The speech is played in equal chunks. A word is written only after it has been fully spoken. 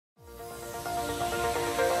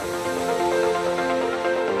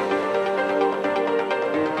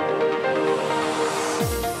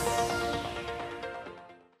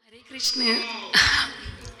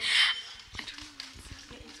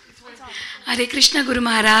Hare Krishna Guru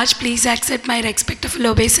Maharaj, please accept my respectful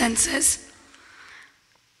obeisances.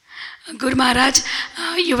 Guru Maharaj,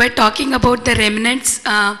 you were talking about the remnants.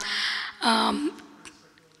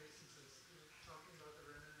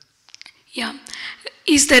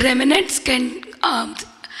 Is the remnants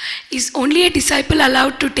is only a disciple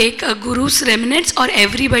allowed to take a Guru's remnants, or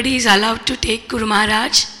everybody is allowed to take Guru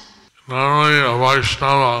Maharaj? Normally a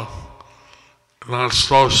Vaishnava is not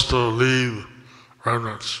supposed to leave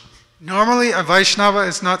remnants. Normally a Vaishnava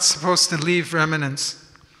is not supposed to leave remnants.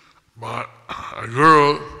 But a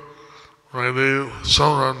Guru may leave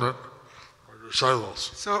some remnant for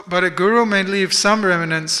disciples. But a Guru may leave some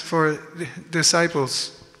remnants for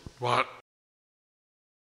disciples. But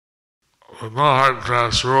there's no hard and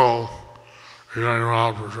fast rule regarding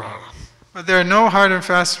Mahaprasad. But there are no hard and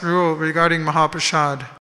fast rule regarding Mahaprasad.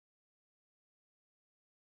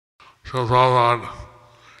 So Prabhupada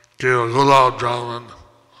gave a gulab jamun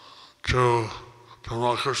to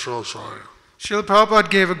Tamal-Krishna Goswami. Srila Prabhupada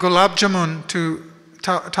gave a gulab jamun to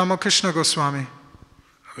Tamal-Krishna Goswami.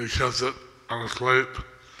 And he kept it on his plate.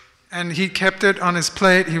 And he kept it on his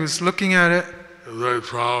plate. He was looking at it. He was very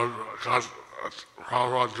proud.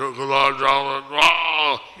 Prabhupada gulab jamun.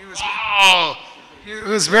 Wow! He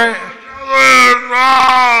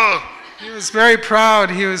was very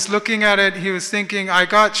proud. He was looking at it. He was thinking, I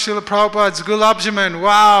got Srila Prabhupada's gulab jamun.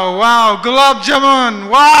 Wow, wow, gulab jamun.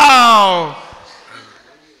 Wow!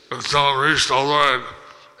 And someone reached over and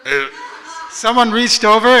ate it. Someone reached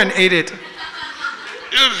over and ate it.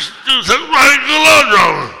 You took my gulab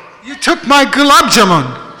jamun. You took my gulab jamun.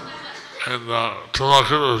 And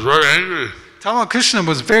Tamal-Krishna was very angry. Tamal-Krishna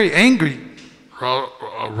was very angry.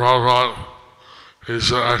 Prabhupada, he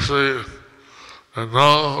said, actually, there are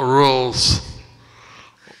no rules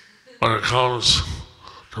when it comes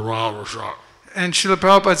to Mahaprasad. And Srila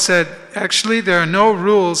Prabhupada said, actually, there are no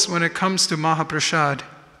rules when it comes to Mahaprasad.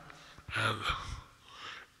 And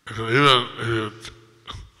even if you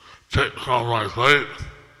take from my plate,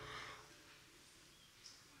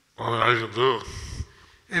 what I can do.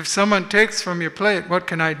 If someone takes from your plate, what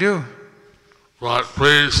can I do? But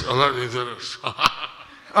please let me finish.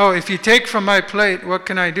 Oh, if you take from my plate, what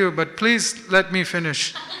can I do? But please let me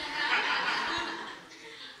finish.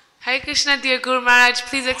 Hare Krishna, dear Guru Maharaj,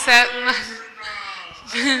 please accept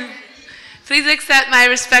my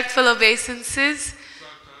respectful obeisances.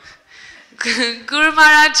 Guru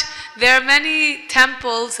Maharaj, there are many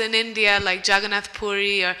temples in India like Jagannath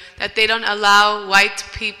Puri that they don't allow white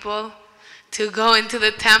people to go into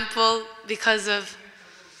the temple because of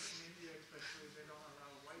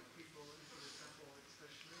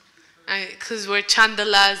we're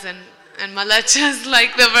chandalas and malachas,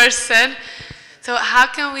 like the verse said. So how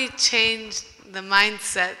can we change the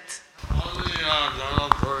mindset? Only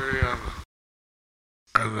Jagannath Puri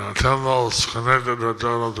and temples connected to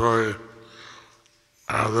Jagannath Puri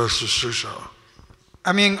have this restriction.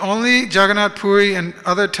 I mean, only Jagannath Puri and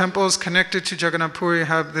other temples connected to Jagannath Puri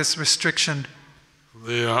have this restriction.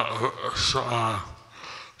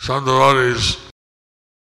 Some devotees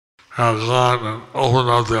have gone and opened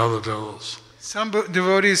up the other temples. Some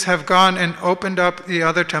devotees have gone and opened up the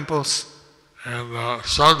other temples. And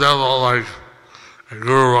some temples, like in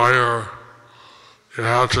Guru Vayur, you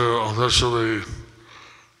have to officially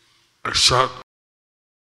accept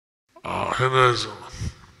Hinduism.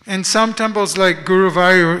 In some temples like Guru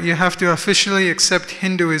Vayur, you have to officially accept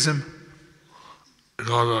Hinduism. You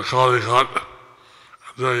go to Calicut,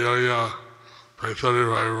 and then you pay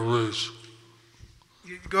 35 rupees.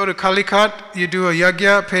 You go to Calicut, you do a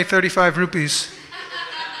yagya, pay 35 rupees.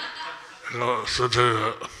 You got a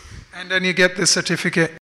certificate. And then you get the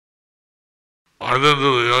certificate. I didn't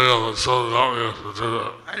do the yagya, but someone got me a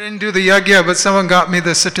certificate. I didn't do the yagya, but someone got me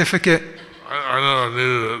the certificate. I never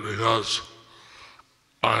needed it because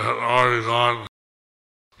I had already gone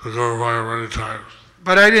to Guru Vayur many times.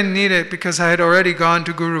 But I didn't need it because I had already gone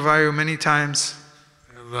to Guru Vayur many times.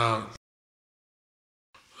 And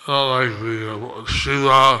like the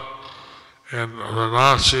Shiva and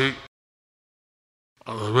Varanasi,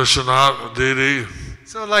 the Vishwanath deity.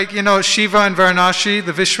 So like, Shiva and Varanasi,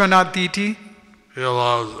 the Vishwanath deity, he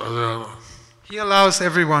allows everyone. He allows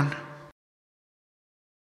everyone.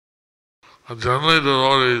 And generally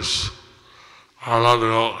devotees are allowed to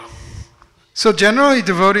go. So generally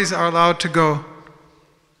devotees are allowed to go.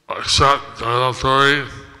 Except Jagannath Puri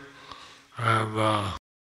and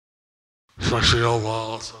Shakshi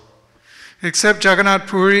Gopal. Except Jagannath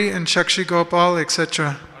Puri and Shakshi Gopal,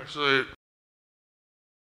 etc. Actually,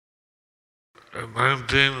 in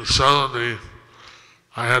 1970,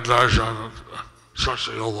 I had darshan of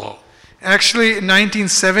Shakshi Gopal. Actually, in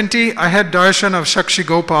 1970, I had darshan of Shakshi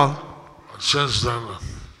Gopal. since then,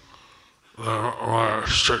 they're more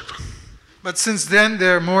strict. But since then,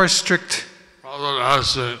 they're more strict. Prabhupada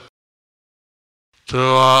asked me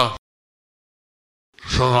to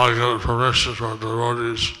somehow get permission from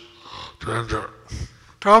devotees to enter.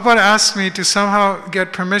 Prabhupada asked me to somehow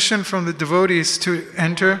get permission from the devotees to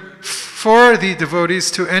enter, for the devotees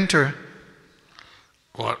to enter.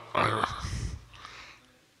 But I've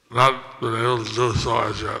not been able to do so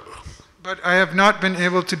as yet. But I have not been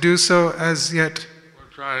able to do so as yet.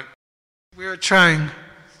 We're trying. We are trying.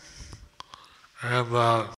 And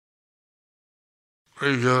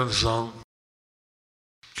we've given some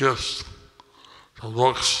gifts, some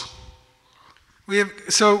books.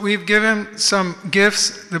 We've given some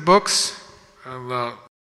gifts, the books. And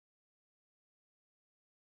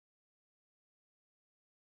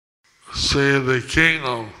see, the king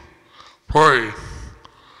of Puri,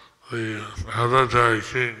 the hereditary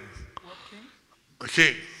king. What king? The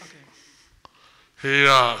king.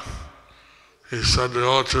 Okay. He said to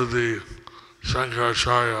go to the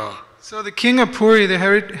Shankaracharya. So the king of Puri, the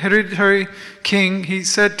hereditary king, he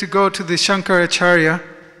said to go to the Shankaracharya.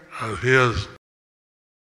 And he is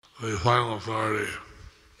the final authority.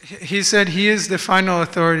 He said he is the final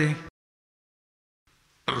authority.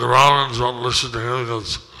 And the Brahmins won't listen to him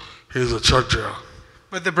because he's a Kshatriya.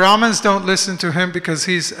 But the Brahmins don't listen to him because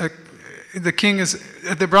the king is.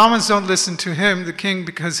 The Brahmins don't listen to him, the king,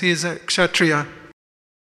 because he is a Kshatriya.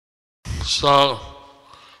 So,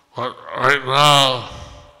 but right now,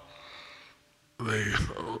 the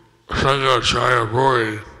Shankaracharya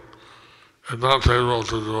Puri is not favorable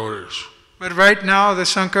to devotees. But right now, the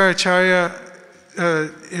Shankaracharya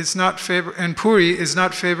is not and Puri is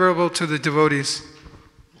not favorable to the devotees.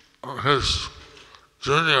 His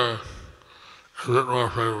junior is a bit more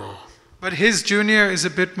favorable. But his junior is a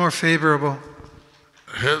bit more favorable.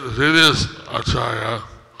 His previous Acharya,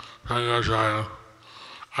 Shankaracharya,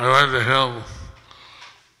 I went to him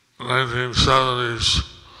in the 1970s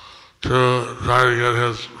to try to get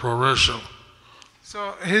his permission.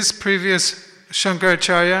 So his previous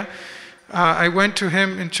Shankaracharya, I went to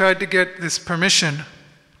him and tried to get this permission.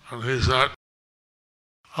 And he said,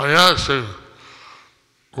 oh yes,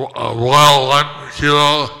 boil 1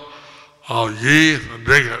 kilo of ghee and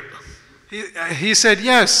drink it. He said,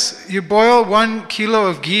 yes, you boil 1 kilo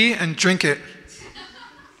of ghee and drink it.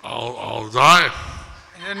 I'll die.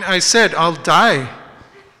 And I said, I'll die.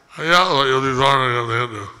 Yeah, well, you'll be born again as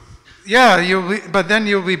Hindu. Yeah, but then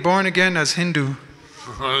you'll be born again as Hindu.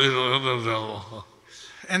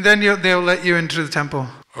 And then they'll let you into the temple.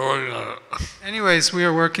 Anyways, we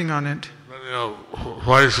are working on it. Many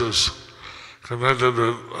places connected to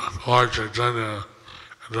Lord Chaitanya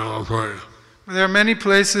and Jagannath Puri. There are many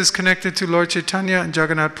places connected to Lord Chaitanya and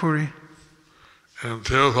Jagannath Puri. In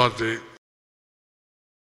Tirupati,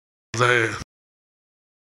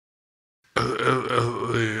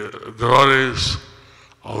 the devotees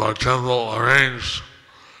of our temple arranged,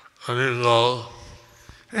 and you can go.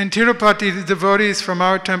 In Tirupati, the devotees from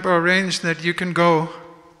our temple arranged that you can go.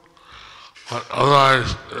 But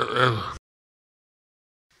otherwise,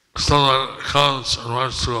 if someone comes and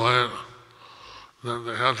wants to go in, then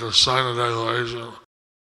they have to sign a declaration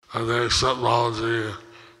that they accept Balaji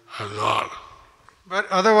as God. But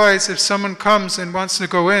otherwise, if someone comes and wants to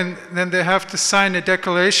go in, then they have to sign a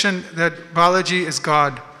declaration that Balaji is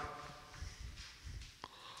God.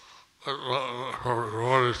 But for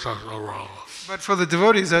devotees, that's no problem. But for the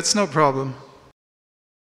devotees, that's no problem.